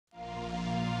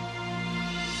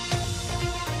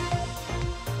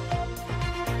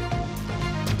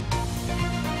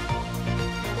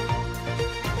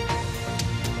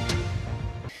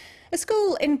A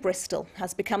school in Bristol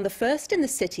has become the first in the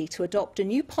city to adopt a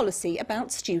new policy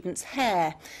about students'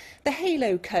 hair. The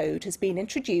Halo Code has been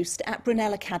introduced at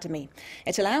Brunel Academy.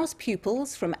 It allows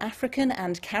pupils from African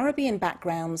and Caribbean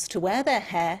backgrounds to wear their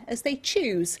hair as they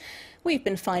choose. We've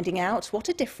been finding out what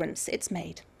a difference it's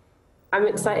made. I'm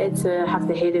excited to have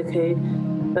the Halo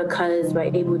Code because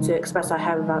we're able to express our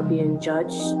hair without being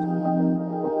judged.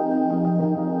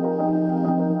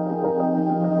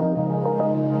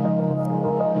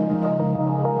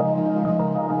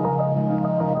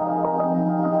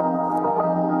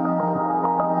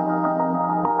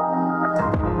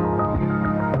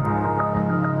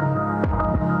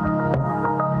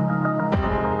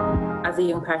 As a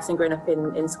young person growing up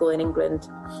in school in England,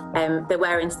 there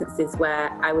were instances where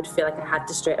I would feel like I had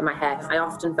to straighten my hair. I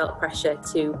often felt pressure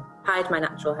to hide my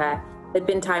natural hair. There'd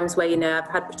been times where, I've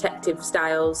had protective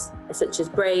styles such as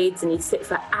braids, and you'd sit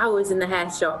for hours in the hair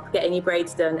shop getting your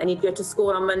braids done, and you'd go to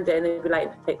school on Monday and they'd be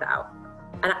like, take that out.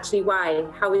 And actually, why?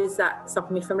 How is that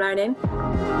stopping me from learning?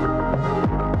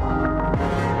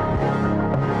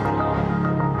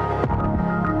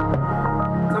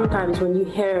 Sometimes when you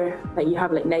hear that you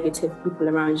have negative people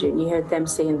around you and you hear them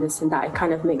saying this and that, it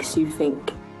kind of makes you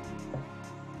think,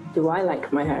 do I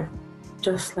like my hair?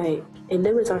 Just it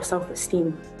lowers our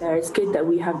self-esteem. It's good that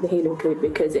we have the Halo Code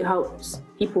because it helps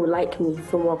people like me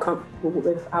feel more comfortable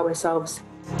with ourselves.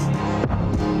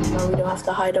 Now we don't have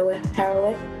to hide our hair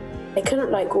away. I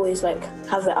couldn't always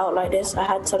have it out like this. I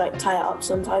had to tie it up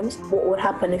sometimes. What would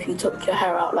happen if you took your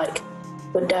hair out?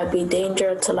 Would there be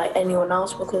danger to anyone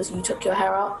else because you took your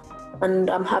hair out? And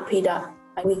I'm happy that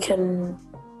we can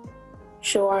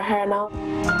show our hair now.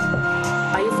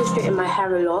 I used to straighten my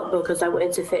hair a lot because I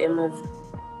wanted to fit in with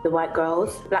the white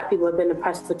girls. Black people have been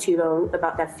oppressed for too long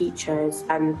about their features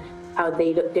and how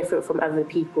they look different from other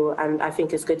people, and I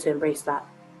think it's good to embrace that.